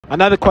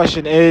another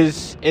question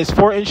is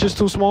 4 inches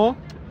too small?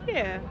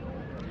 Yeah.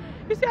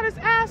 You see how this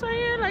ass right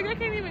here? Like, I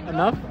can't even go.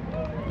 Enough?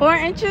 4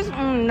 inches?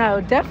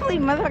 No, definitely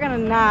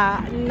motherfucking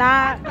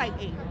not. Like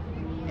 8.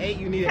 8,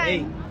 you need an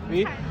 10. 8.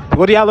 See?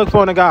 What do y'all look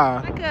for in a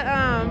guy? Like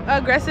a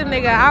aggressive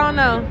nigga. I don't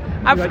know.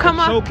 I've You like come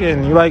off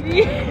choking. You like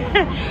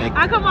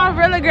I come off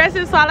real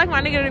aggressive, so I like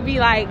my nigga to be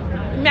like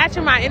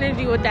matching my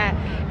energy with that.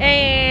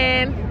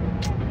 And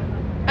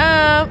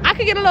I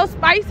could get a little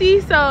spicy,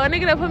 so a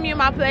nigga that put me in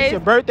my place. It's your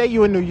birthday,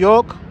 you in New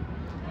York.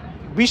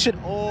 We should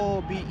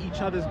all be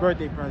each other's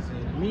birthday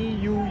present. Me,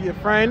 you, your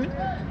friend.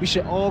 We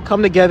should all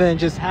come together and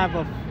just have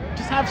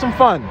some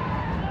fun.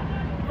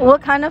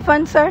 What kind of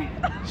fun, sir?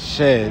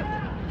 Shit.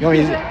 You want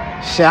me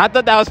to, shit, I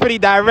thought that was pretty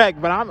direct,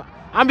 but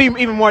I'm being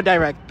even more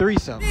direct.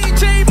 Threesome.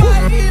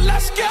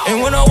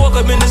 And when I woke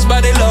up in this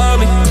body, love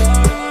me.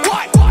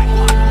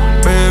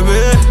 Baby,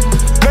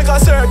 make a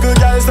circle,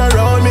 guys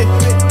around me.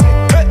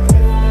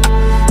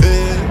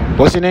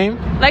 What's your name?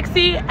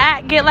 Lexi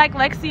at Get Like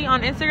Lexi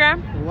on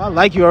Instagram. Oh, I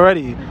like you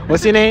already.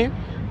 What's your name?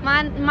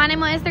 My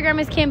name on Instagram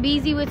is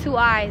Kimbeezy with 2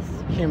 eyes.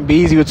 Kim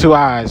Beezy with 2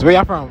 eyes. Where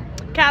y'all from?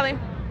 Cali.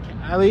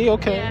 Cali?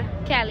 Okay.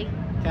 Yeah. Cali.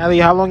 Cali,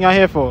 how long y'all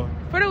here for?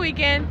 For the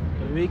weekend.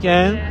 The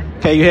weekend? Yeah.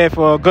 Okay, you here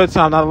for a good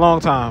time, not a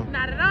long time.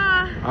 Not at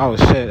all. Oh,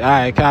 shit. All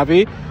right,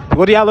 copy.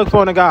 What do y'all look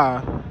for in a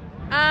guy?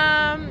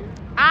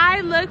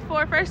 I look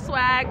for first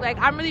swag. Like,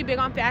 I'm really big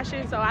on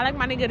fashion, so I like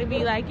my nigga to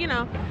be like, you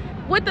know,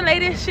 with the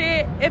latest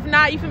shit. If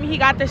not, you feel me, he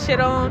got the shit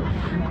on.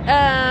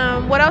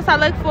 What else I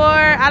look for?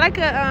 I like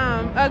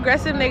a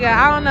aggressive nigga.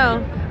 I don't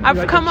know. I've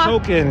like come off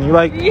choking. You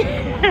like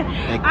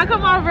I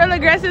come off real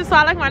aggressive, so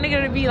I like my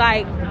nigga to be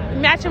like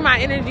matching my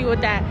energy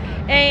with that.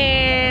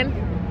 And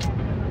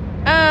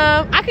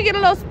I could get a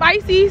little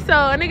spicy, so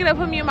a nigga that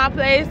put me in my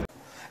place.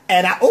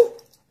 And I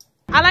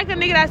like a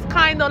nigga that's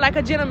kind though, like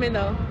a gentleman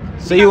though.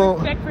 So He you got want,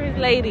 respect for his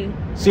lady.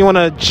 so you want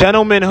a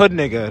gentleman hood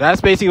nigga.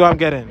 That's basically what I'm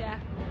getting. Yeah.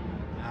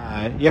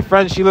 Alright. Your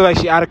friend, she look like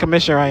she out of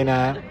commission right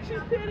now. She's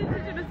paying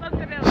attention to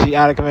something else. She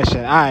out of commission.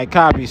 Alright,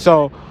 copy.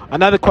 So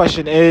another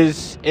question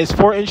is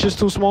 4 inches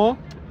too small?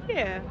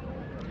 Yeah.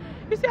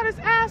 You see how this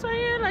ass right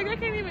here? Like, I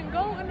can't even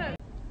go in the...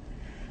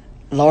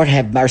 Lord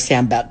have mercy,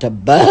 I'm about to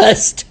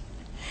bust.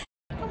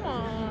 Come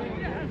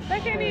on. I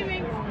can't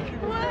even...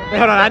 What? Wait,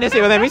 hold on, I didn't see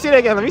it. Let me see it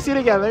again. Let me see it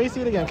again. Let me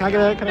see it again. Can I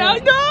get it? No,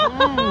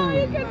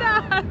 you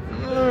cannot.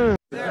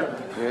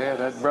 Yeah,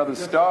 that brother's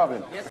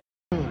starving.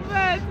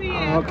 But,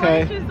 yeah,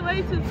 Okay. 4 inches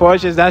way too 4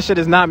 inches, that shit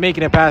is not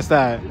making it past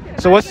that.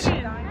 So what's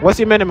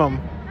your minimum?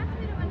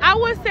 I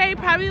would say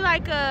probably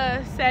like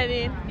a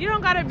 7. You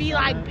don't gotta be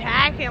like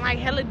packing like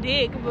hella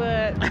dick,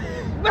 but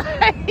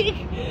like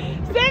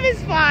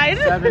 7's fine.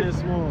 7 is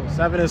smooth.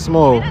 7 is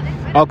smooth.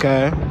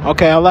 Okay.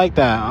 Okay, I like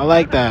that. I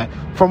like that.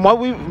 From what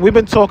we've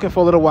been talking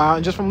for a little while,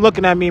 and just from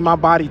looking at me, my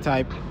body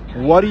type,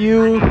 what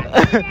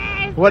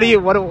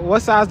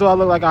size do I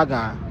look like I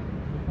got?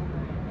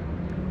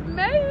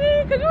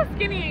 Maybe because you're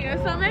skinny,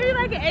 so maybe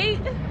like an 8.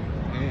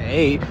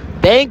 8.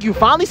 Thank you.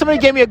 Finally, somebody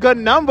gave me a good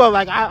number.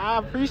 Like I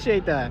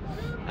appreciate that.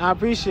 I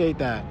appreciate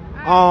that.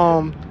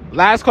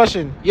 Last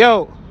question.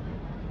 Yo,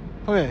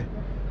 come here.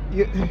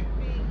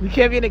 You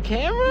can't be in the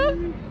camera?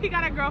 He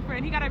got a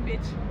girlfriend. He got a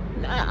bitch.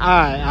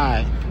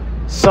 Alright.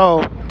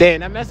 So then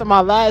that messed up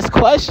my last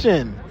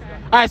question.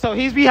 Alright, so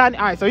he's behind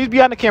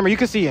the camera. You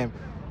can see him.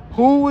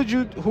 Who would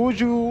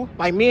you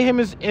like? Me and him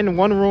is in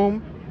one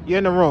room. You're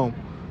in the room.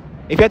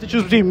 If you had to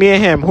choose between me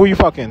and him, who you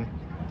fucking?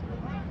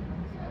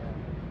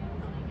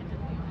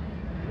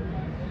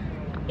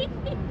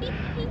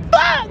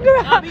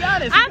 I'll be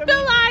honest. I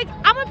feel like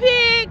I'm gonna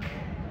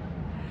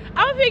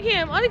pick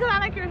him only because I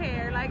like your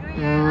hair. Like,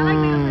 yeah, I like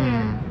niggas'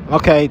 hair.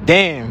 Okay,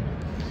 damn.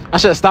 I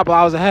should have stopped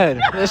while I was ahead.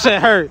 That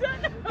shit hurt.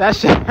 That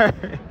shit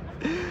hurt.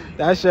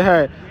 That shit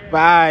hurt. But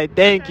alright,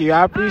 thank you.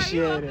 I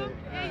appreciate it.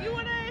 Hey, you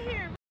wanna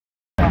hear?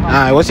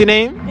 Alright, what's your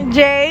name?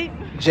 Jade.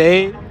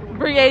 Jade.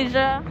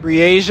 Briasia.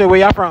 Briasia, where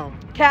y'all from?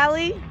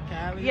 Cali.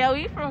 Cali. Yeah,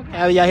 we from Cali.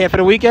 Cali, y'all here for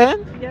the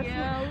weekend?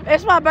 Yes.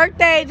 It's my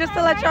birthday, just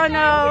to let y'all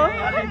know.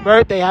 Happy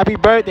birthday, happy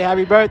birthday,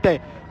 happy birthday.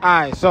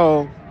 Alright,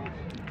 so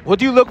what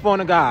do you look for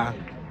in a guy?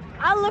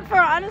 I look for,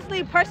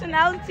 honestly,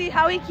 personality,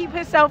 how he keep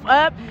himself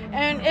up,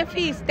 and if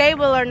he's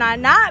stable or not.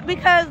 Not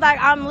because, like,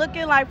 I'm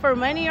looking, like, for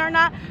money or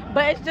not,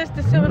 but it's just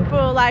the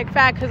simple, like,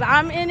 fact, because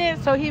I'm in it,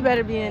 so he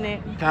better be in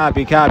it.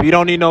 Copy. You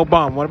don't need no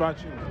bum. What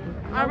about you?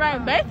 All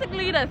right,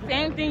 basically the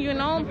same thing, you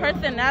know,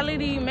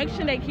 personality, make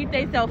sure they keep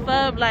themselves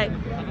up, like,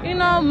 you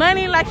know,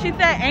 money, like she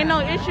said, ain't no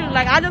issue.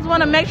 Like, I just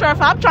want to make sure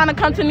if I'm trying to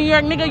come to New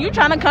York, nigga, you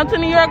trying to come to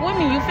New York with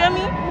me, you feel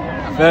me?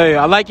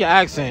 I like your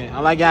accent.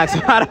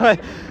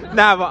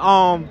 Nah, but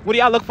what do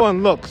y'all look for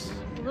in looks?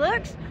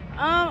 Looks?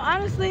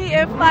 Honestly,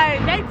 if,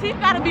 like, They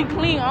teeth gotta be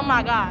clean, oh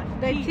my God.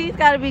 their teeth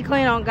gotta be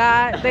clean on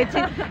God. They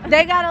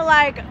gotta,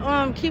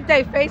 like, keep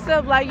their face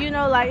up, like, you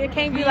know, like, it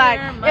can't be, like,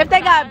 if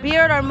they got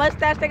beard or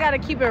mustache, they gotta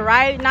keep it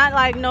right. Not,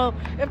 like, no,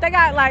 if they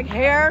got, like,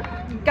 hair,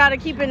 gotta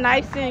keep it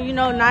nice and, you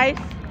know, nice.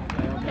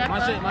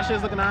 My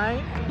shit's looking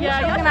alright? Yeah,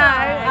 Looking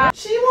alright.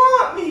 she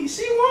want me.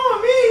 She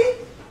want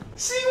me.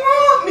 She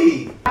want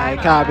me. Alright,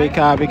 copy.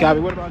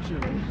 What about you?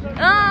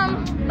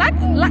 Like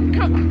like,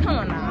 come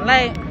on now,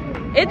 like.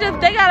 It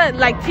just, they gotta,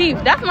 like, teeth.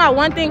 That's my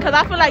one thing, because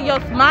I feel like your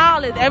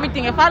smile is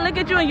everything. If I look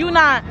at you and you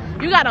got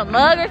a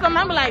mug or something,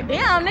 I'm like,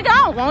 damn, nigga, I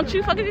don't want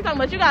you. Fuck is you talking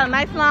about? You got a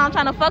nice smile, I'm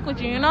trying to fuck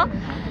with you, you know?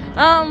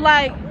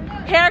 Like,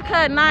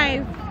 haircut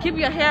nice. Keep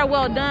your hair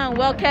well done,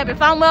 well kept.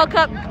 If I'm well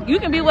kept, you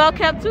can be well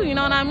kept too, you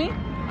know what I mean?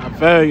 I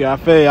feel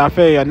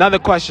you. Another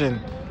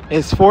question.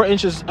 Is 4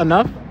 inches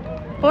enough?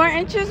 4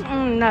 inches?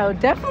 No,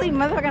 definitely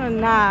motherfucking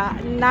not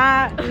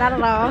at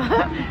all.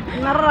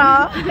 Not at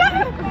all.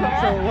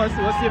 So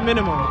what's your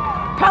minimum?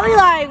 Probably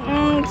like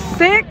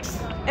 6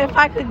 if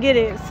I could get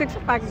it. 6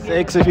 if I could get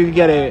it. 6 if you could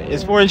get it.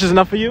 Is 4 inches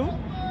enough for you?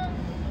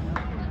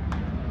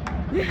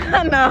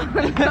 No.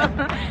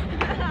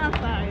 I'm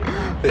sorry.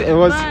 It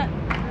was. But,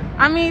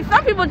 I mean,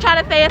 some people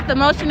try to say it's the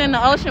motion in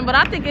the ocean, but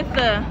I think it's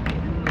the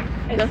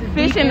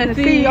fish in the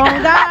sea. Oh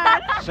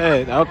God.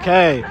 Shit.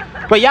 Okay.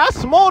 But y'all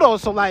small though,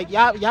 so like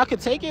y'all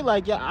could take it.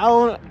 Like I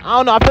don't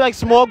know. I feel like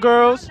small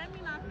girls. Let me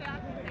not say I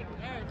can take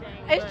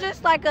everything. It's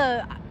just like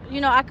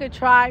I could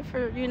try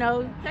for,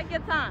 Take your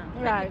time.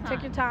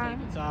 Take your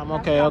time.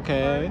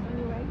 Okay.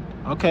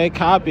 Okay,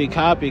 copy.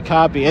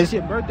 It's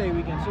your birthday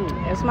weekend too.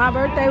 It's my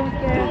birthday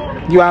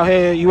weekend. You out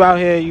here,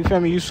 you feel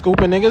me? You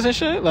scooping niggas and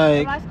shit?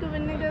 Like, Am I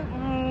scooping niggas?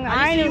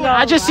 I ain't even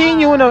I just seen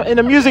you in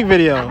a music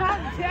video.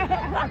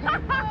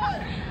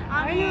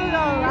 I ain't even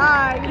gonna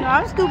lie.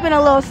 I'm scooping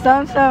a little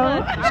something.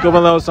 Scooping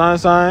a little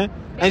sunshine.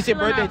 And it's your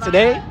birthday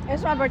today?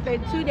 It's my birthday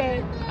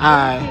today.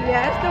 Alright.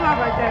 Yeah, it's still my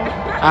birthday.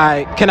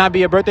 Alright, can I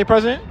be a birthday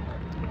present?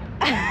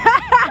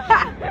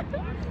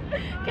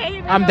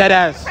 I'm dead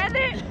ass.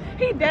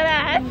 He dead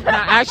ass. Nah,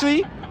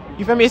 actually,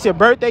 you feel me? It's your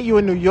birthday. You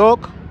in New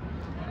York.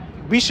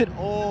 We should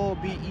all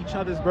be each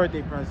other's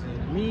birthday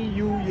present. Me,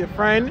 you, your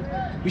friend.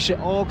 We should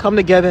all come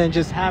together and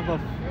just have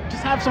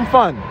some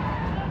fun.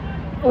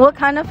 What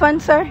kind of fun,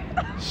 sir?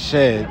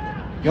 Shit.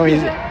 You want me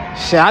to,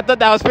 shit. I thought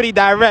that was pretty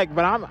direct,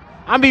 but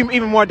I'm being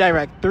even more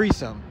direct.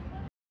 Threesome.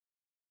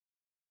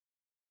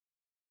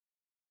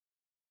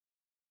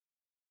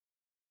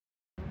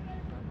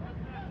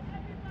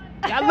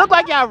 Y'all look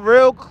like y'all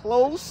real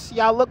close.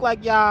 Y'all look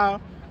like y'all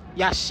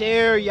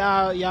share.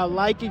 Y'all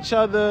like each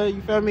other.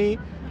 You feel me?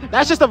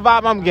 That's just the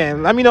vibe I'm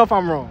getting. Let me know if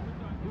I'm wrong.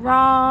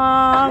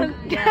 Wrong.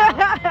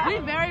 We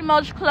very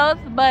much close,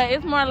 but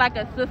it's more like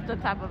a sister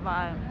type of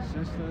vibe.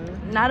 Sister.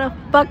 Not a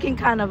fucking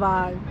kind of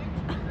vibe.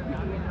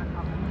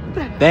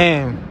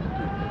 Damn.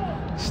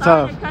 It's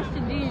tough. Touch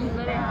the jeans,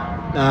 buddy.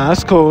 Nah,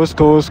 it's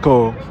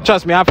cool.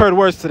 Trust me, I've heard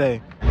worse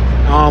today.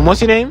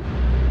 What's your name?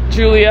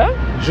 Julia.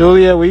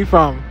 Julia, where you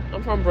from?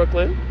 I'm from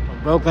Brooklyn.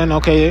 Brooklyn,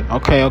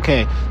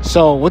 okay.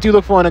 So, what do you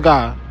look for in a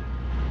guy?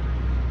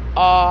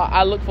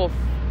 I look for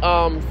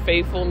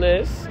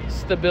faithfulness,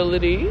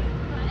 stability.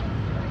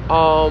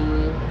 Nah,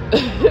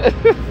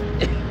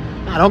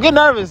 don't get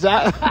nervous.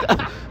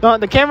 No,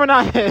 the camera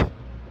not here.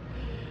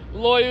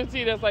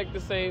 Loyalty, that's like the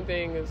same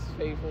thing as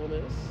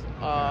faithfulness.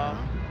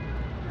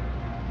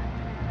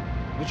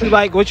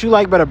 What you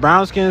like better,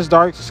 brown skins,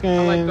 dark skins?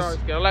 I like dark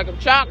skin. I like them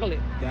chocolate.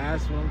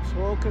 That's what I'm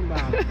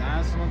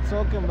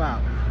talking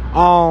about.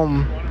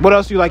 What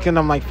else do you like in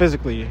them, like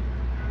physically?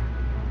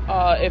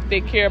 If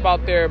they care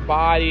about their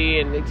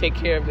body and they take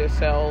care of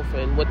themselves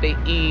and what they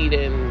eat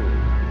and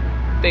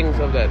things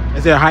of that.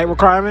 Is there a height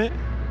requirement?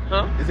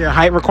 Huh? Is there a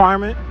height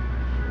requirement?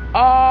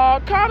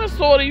 Kind of,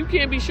 sort of. You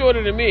can't be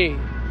shorter than me.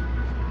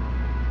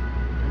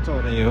 I'm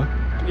taller than you.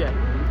 Yeah.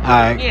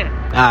 Alright. Yeah.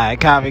 Alright,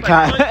 copy.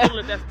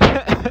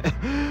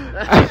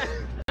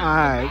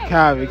 Alright,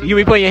 copy. You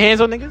be putting your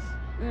hands on niggas?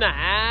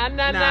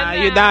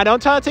 Nah.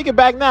 Don't try to take it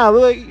back now.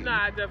 Look.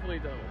 Nah, I definitely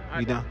don't.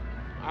 You don't?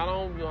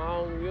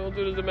 We don't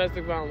do the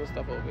domestic violence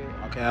stuff over here.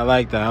 Okay, I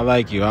like that. I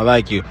like you.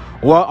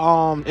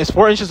 Well, is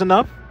 4 inches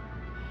enough?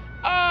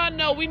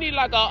 No, we need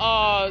like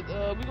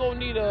we gonna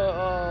need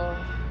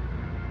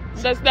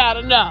that's not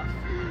enough.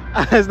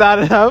 It's not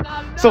enough?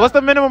 So what's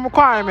the minimum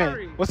requirement?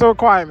 Sorry. What's the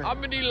requirement?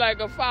 I'm gonna need like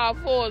a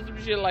 5'4" or some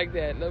shit like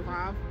that. A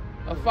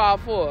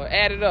 5'4".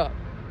 Add it up.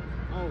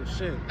 Oh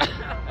shit.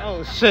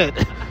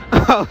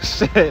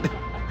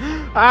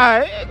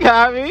 Alright,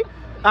 copy.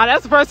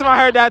 That's the first time I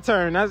heard that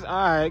term. That's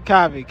alright,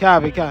 copy. 5'4",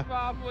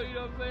 you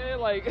know what I'm saying?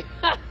 Like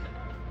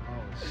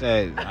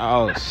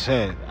Oh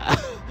shit.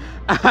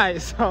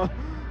 Alright, so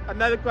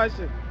another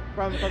question.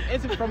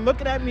 From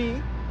looking at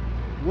me,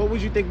 what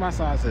would you think my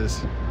size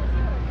is?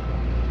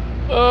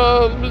 You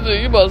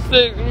about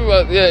 6.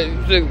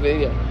 Yeah, 6, man.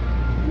 Yeah.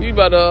 He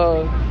about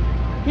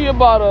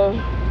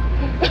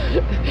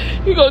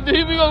we gonna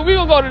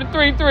go to the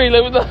 3'3".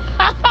 Let me know.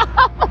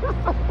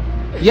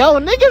 Yo,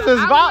 niggas is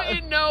I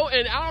didn't know,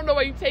 and I don't know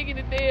why you taking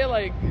it there.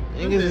 Like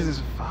niggas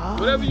is fine.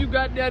 Whatever you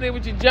got down there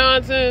with your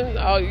Johnson,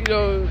 I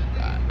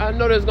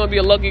know there's gonna be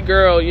a lucky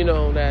girl.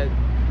 That.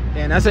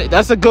 Man,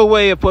 that's a good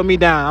way of putting me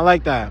down. I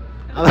like that.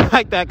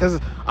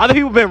 Because other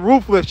people been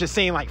ruthless, just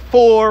saying like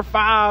 4,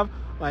 5.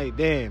 Like,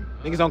 damn,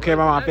 niggas don't care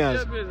about my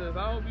feelings. That's your business.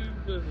 I hope you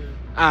business.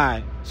 All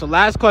right. So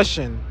last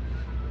question.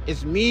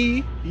 It's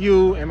me,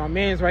 you, and my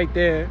man's right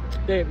there.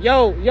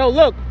 Yo,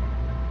 look.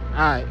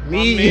 right, My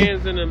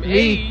man's in them.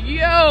 Hey,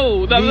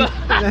 yo.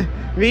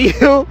 me,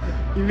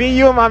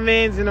 you, and my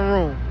man's in the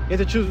room. You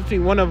have to choose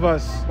between one of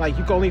us. Like,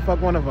 you can only fuck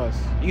one of us.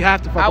 You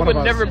have to fuck one of us. I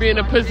would never be in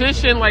a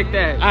position like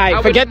that. All right, I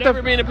would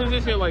never be in a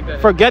position like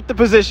that. Forget the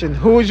position.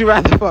 Who would you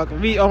rather fuck,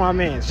 me or my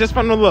man's? Just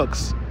from the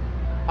looks.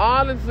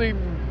 Honestly,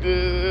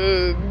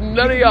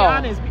 none of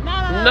y'all.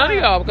 None of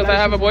y'all, because I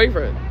have a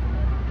boyfriend.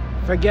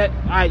 Forget.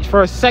 All right,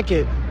 for a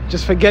second,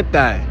 just forget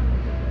that.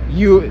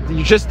 You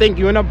just think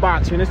you're in a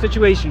box, you're in a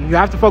situation. You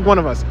have to fuck one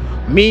of us,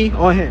 me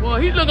or him. Well,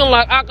 he's looking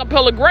like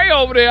Acapella Gray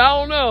over there. I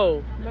don't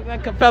know. Look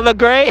like Acapella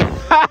Gray.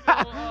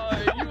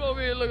 You over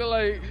here looking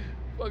like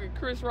fucking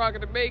Chris Rock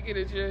and the Bacon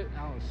and shit.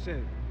 Oh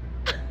shit.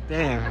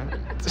 Damn.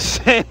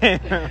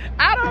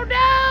 I don't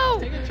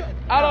know.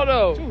 I don't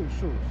know.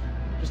 Choose.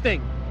 Just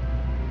think.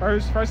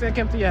 First thing that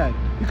came to your head.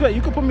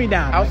 You could put me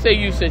down. I'll say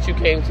you since you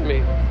came to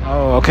me.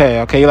 Oh,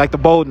 okay. You like the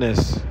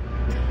boldness.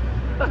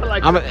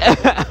 I'm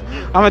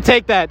gonna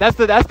take that. That's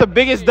the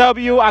biggest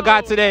W I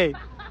got today.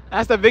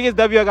 That's the biggest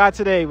W I got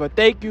today. But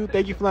thank you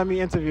for letting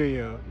me interview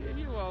you. Yeah,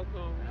 you're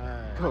welcome.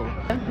 Cool.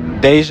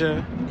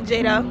 Deja.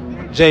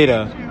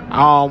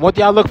 Jada. What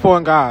do y'all look for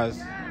in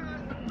guys?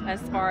 As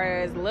far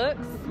as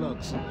looks,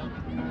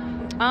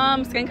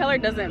 skin color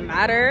doesn't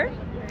matter.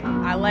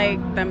 I like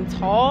them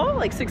tall,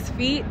 like 6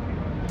 feet.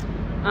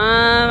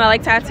 I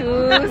like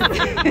tattoos.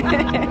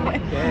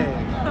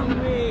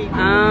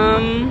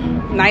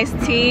 Nice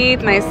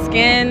teeth, nice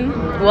skin,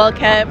 well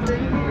kept.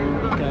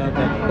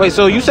 Okay. Wait,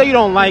 so you say you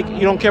don't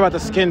care about the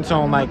skin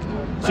tone, like,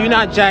 so you're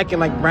not jacking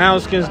like brown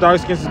skins, dark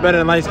skins is better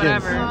than light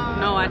skins? Whatever.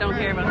 No, I don't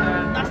care about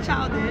that. That's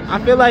childish. I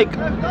feel like,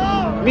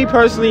 me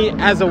personally,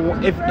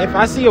 if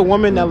I see a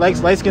woman that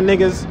likes light skinned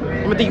niggas,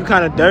 I'm gonna think you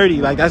kind of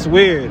dirty. Like, that's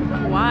weird.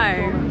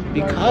 Why?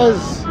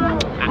 Because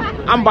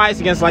I'm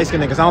biased against light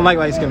skinned niggas. I don't like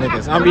light skinned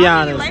niggas. I'll be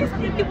honest. Light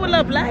skinned people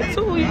love black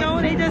too. You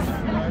know, they just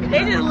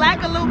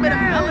lack a little bit of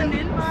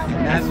melanin.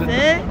 That's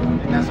it.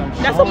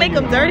 That's what make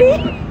them dirty.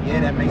 Yeah,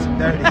 that makes them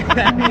dirty.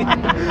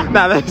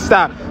 Nah, let's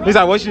stop.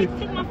 What you?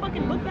 Take my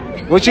fucking book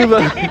back. What you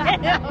look?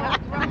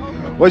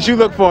 What you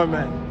look for,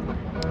 man?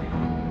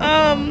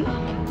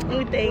 Let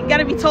me think.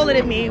 Gotta be taller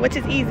than me, which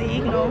is easy,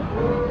 you know.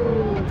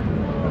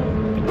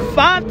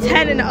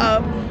 5'10" and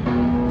up.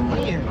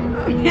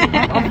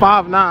 I'm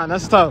 5'9".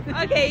 That's tough.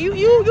 Okay,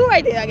 you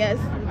right there, I guess.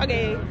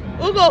 Okay,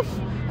 we'll go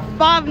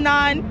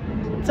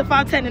 5'9" to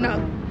 5'10" and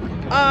up.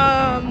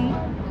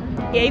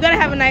 Yeah, you gotta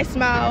have a nice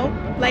smile.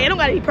 Like, it don't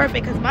gotta be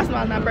perfect because my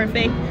smile's not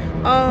perfect.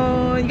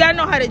 You gotta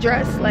know how to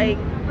dress, like,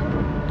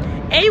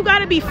 and you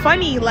gotta be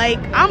funny. Like,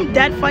 I'm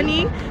dead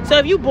funny, so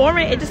if you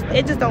boring, it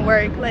just don't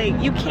work. Like,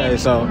 you can't. Okay,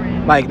 so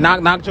like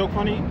knock joke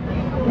funny?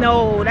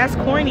 No, that's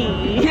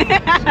corny.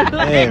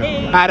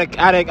 Damn. I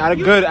had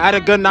a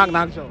good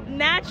knock joke.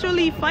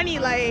 Naturally funny,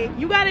 like,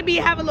 you gotta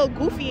have a little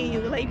goofy in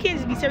you. Like, you can't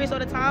just be serious all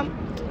the time.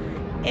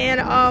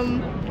 And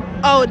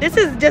oh, this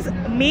is just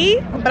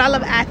me, but I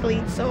love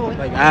athletes. So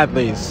like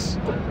athletes.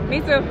 Me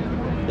too.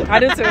 I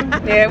do too.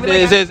 Yeah.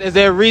 Is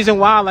there a reason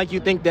why, like, you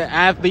think that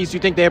athletes, you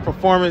think their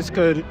performance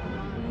could?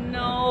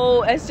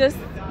 No, it's just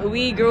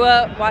we grew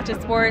up watching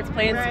sports,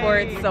 playing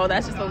sports, so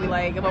that's just what we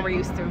like and what we're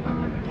used to.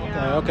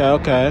 Okay. All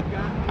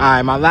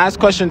right, my last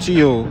question to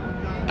you.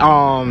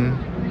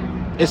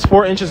 Is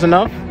 4 inches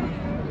enough?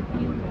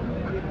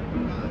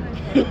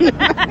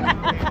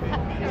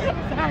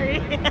 sorry.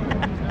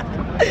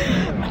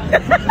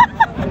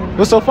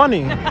 What's so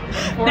funny?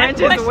 4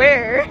 inches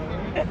where?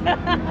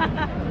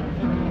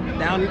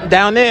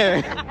 Down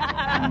there.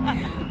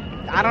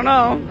 I don't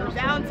know.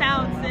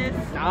 Downtown, sis.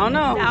 I don't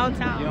know.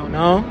 Downtown. You don't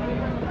know?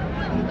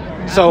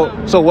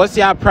 So what's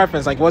your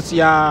preference? Like, what do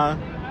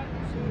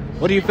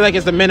you feel like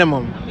is the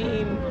minimum? I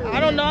mean, I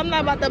don't know. I'm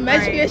not about to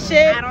measure your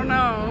shit. I don't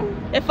know.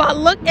 If I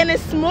look and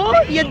it's small,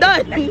 you're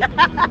done.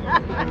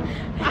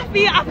 I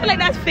feel like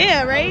that's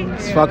fair, right?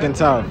 It's fucking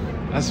tough.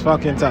 That's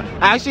fucking tough.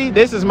 Actually,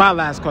 this is my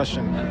last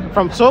question.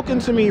 From talking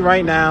to me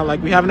right now,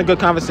 like, we're having a good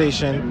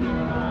conversation,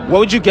 what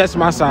would you guess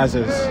my size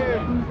is?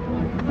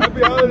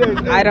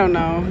 I don't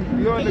know.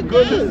 You're on the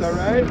goodness, all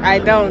right? I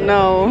don't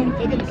know.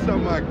 Oh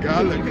my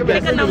God! Look at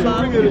Pick a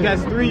number. You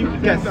guess 3. You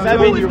guess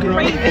 7. You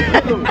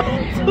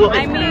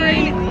I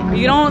mean,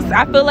 you don't.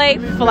 I feel like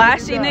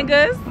flashy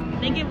niggas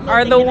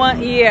are the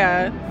one.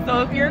 Yeah.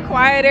 So if you're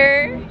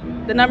quieter,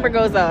 the number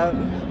goes up.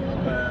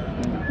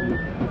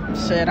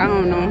 Shit, I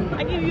don't know.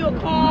 I give you a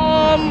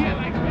calm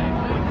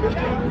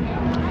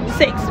 6.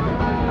 6?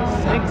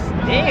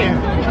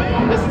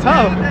 Damn. It's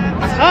tough.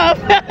 Tough.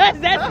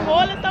 Is that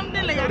small or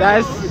something? Like,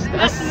 That's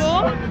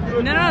small.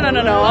 No.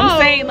 I'm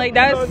saying like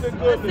that's. A 6?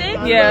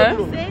 Yeah.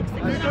 6 and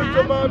a your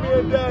half. mommy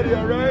and daddy,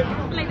 all right?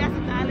 I feel like that's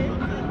a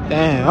valid.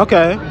 Damn.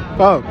 Okay.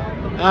 Fuck.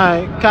 All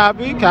right.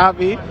 Copy.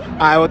 All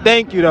right. Well,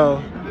 thank you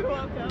though.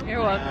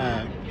 You're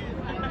welcome.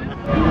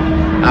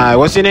 All right.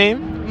 What's your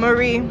name?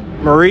 Marie.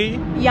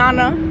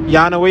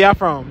 Yana, where y'all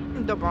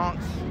from? The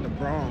Bronx. The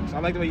Bronx. I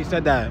like the way you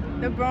said that.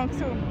 The Bronx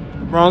too.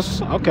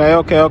 Bronx.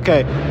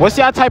 Okay. What's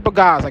y'all type of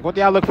guys? Like, what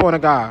do y'all look for in a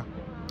guy?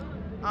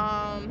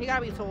 He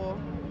gotta be tall.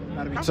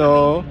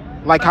 So,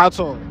 like, how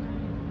tall?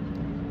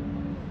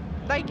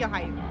 Like your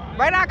height.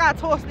 Right now I got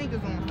tall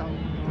sneakers on. So.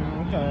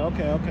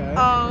 Okay.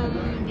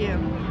 Yeah.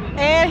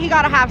 And he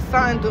gotta have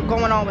something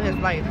going on with his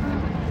life.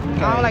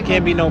 Okay. I don't like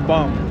Can't be no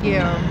bum.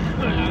 Yeah.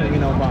 Can't be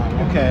no bum.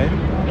 Okay.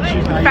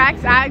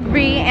 Facts, I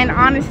agree, and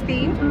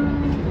honesty.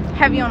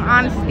 Heavy on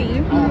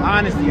honesty. Oh,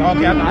 honesty.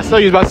 Okay, I saw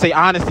you was about to say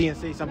honesty and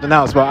say something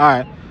else, but all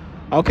right.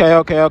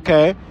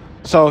 Okay.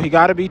 So he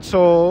gotta be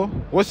tall.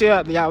 What's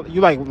your?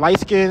 You like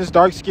light skins,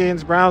 dark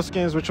skins, brown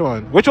skins? Which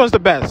one? Which one's the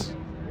best?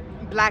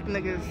 Black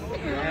niggas.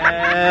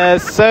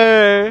 Yes,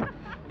 sir.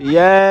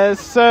 Yes,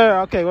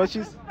 sir. Okay, what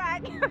you?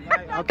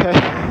 Okay.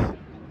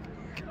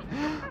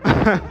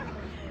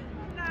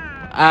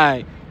 All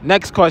right.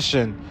 Next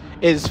question: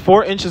 is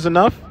 4 inches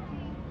enough?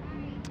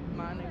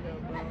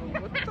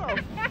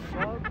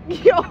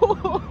 Yo,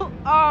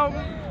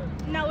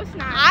 no, it's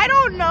not. I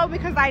don't know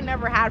because I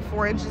never had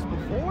 4 inches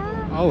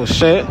before. Oh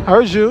shit!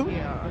 Heard you.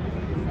 Yeah.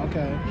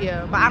 Okay.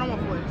 Yeah, but I don't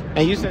want 4 inches.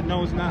 And you said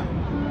no, it's not.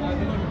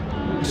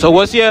 So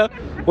what's your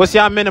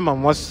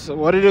minimum?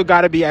 What did it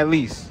gotta be at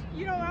least?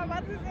 You know what I'm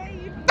about to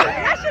say?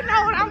 I should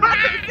know what I'm about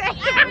to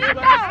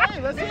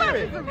say. Let's hear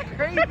it.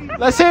 Crazy.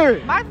 Let's hear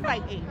it. Mine's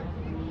like 8.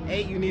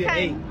 8. You need an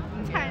 8.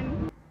 10.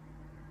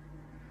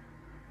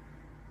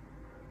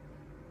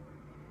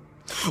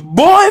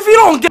 Boy, if you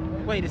don't get.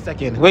 Wait a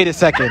second.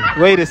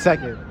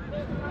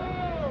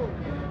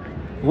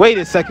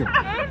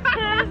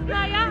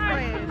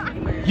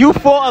 You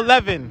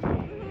 4'11".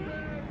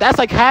 That's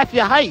like half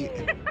your height.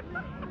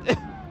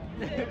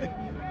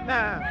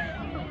 Nah.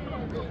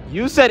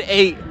 You said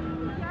 8.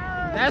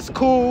 That's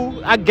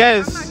cool, I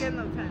guess. I'm not getting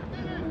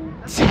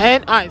no 10.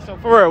 10? Alright, so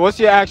for real, what's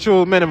your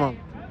actual minimum?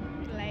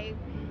 Like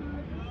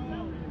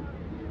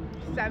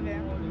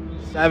 7.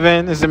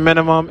 7 is the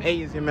minimum,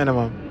 8 is your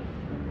minimum.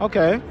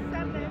 Okay.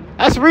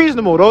 That's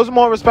reasonable. Those are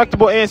more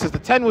respectable answers. The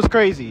 10 was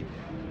crazy.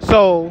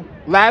 So,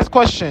 last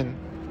question.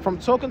 From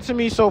talking to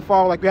me so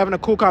far, like we're having a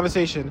cool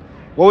conversation,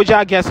 what would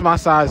y'all guess my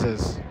size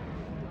is?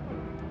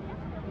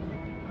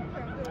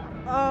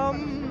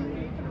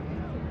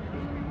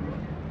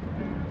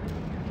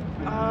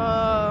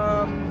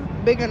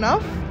 Big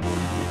enough?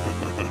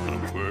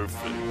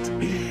 Perfect.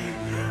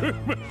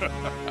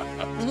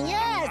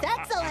 Yes,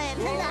 excellent.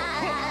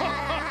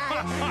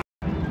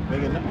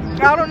 Big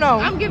enough? I don't know.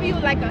 I'm giving you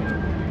like a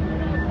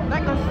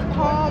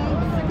calm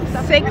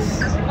 6.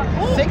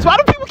 6? Why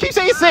do people keep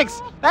saying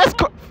 6? That's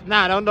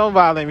nah, don't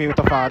violate me with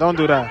the 5. Don't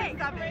do that.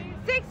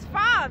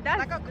 6'5". That's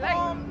like a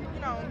calm,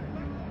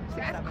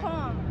 that's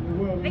calm.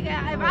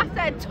 Nigga, if I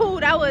said 2,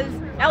 that was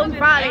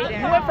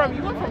violating. You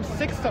went from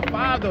 6 to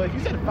 5 though. If you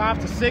said 5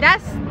 to 6,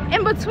 that's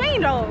in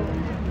between though.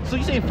 So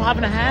you saying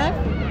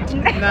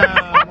 5.5?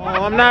 Nah,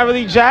 Mom, I'm not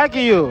really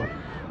jacking you.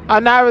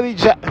 I'm not really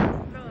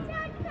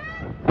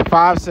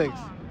 5, 6.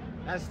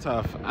 That's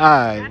tough. All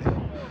right.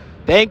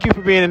 Thank you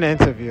for being in the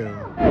interview.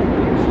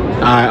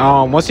 All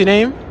right. What's your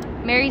name?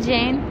 Mary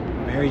Jane.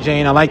 Mary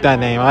Jane. I like that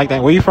name. I like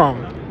that. Where you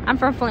from? I'm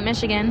from Flint,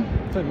 Michigan.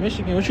 Flint,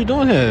 Michigan. What you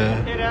doing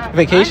here?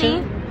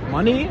 Vacation?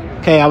 Money?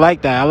 Okay, I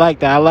like that.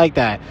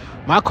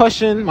 My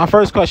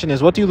first question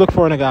is, what do you look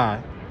for in a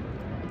guy?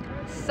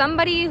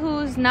 Somebody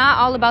who's not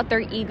all about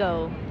their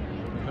ego.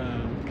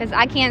 Because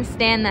I can't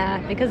stand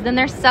that. Because then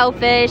they're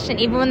selfish. And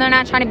even when they're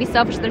not trying to be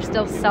selfish, they're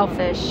still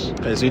selfish.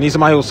 Okay, so you need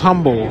somebody who's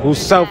humble, who's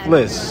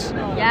selfless.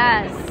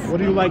 Yes. What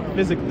do you like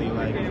physically?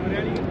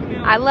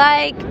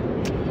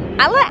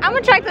 I'm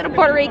attracted to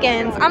Puerto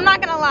Ricans. I'm not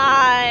going to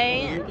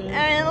lie.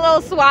 And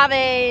little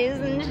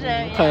suaves and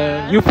shit.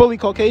 Okay. You fully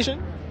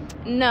Caucasian?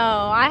 No,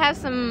 I have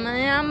some.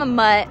 I'm a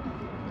mutt.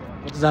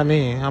 What does that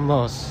mean? I'm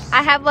lost.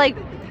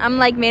 I'm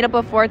made up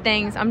of 4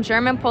 things. I'm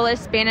German, Polish,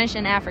 Spanish,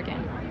 and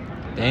African.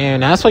 Damn,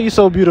 that's why you're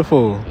so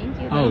beautiful.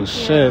 Thank you. Oh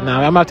shit!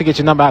 Now I'm about to get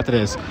your number after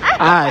this. All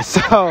right.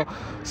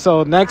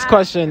 So next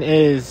question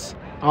is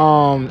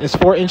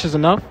 4 inches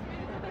enough?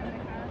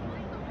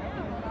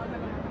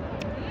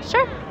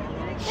 Sure.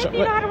 If you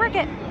know how to work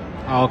it.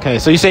 Okay.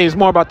 So you say it's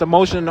more about the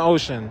motion in the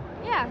ocean.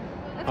 Yeah.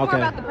 It's Okay.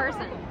 more about the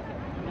person.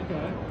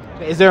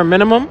 Is there a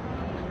minimum?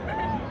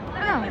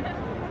 No.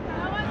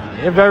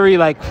 You're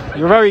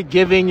very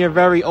giving. You're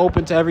very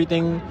open to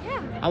everything. Yeah.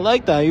 I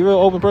like that. You're a real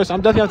open person.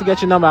 I'm definitely have to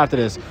get your number after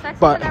this. Sex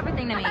But is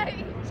everything to me.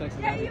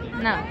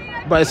 No.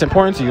 but it's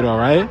important to you though,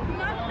 right?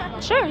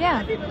 Sure,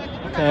 yeah.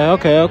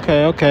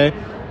 Okay.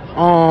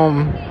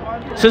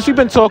 Since we've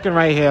been talking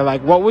right here,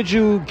 like, what would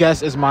you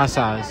guess is my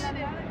size?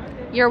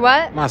 Your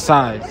what? My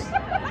size.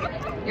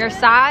 Your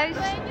size?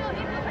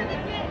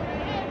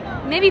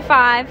 Maybe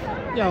 5.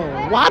 Yo,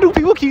 why do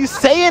people keep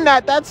saying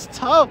that? That's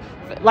tough.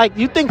 Like,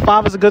 you think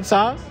 5 is a good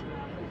size?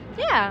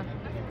 Yeah.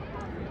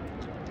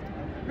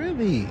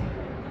 Really?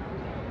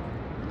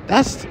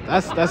 That's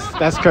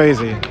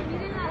crazy.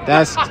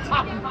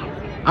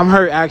 I'm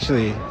hurt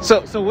actually.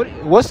 So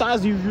what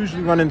size do you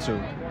usually run into?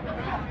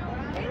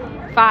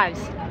 5s.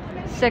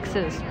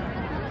 6s.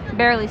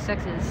 Barely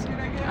 6s.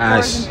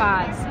 4s and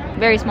 5s.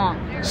 Very small.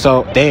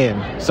 So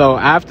damn. So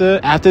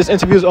after this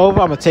interview is over,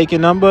 I'm gonna take your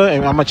number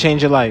and I'm gonna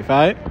change your life, all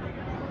right?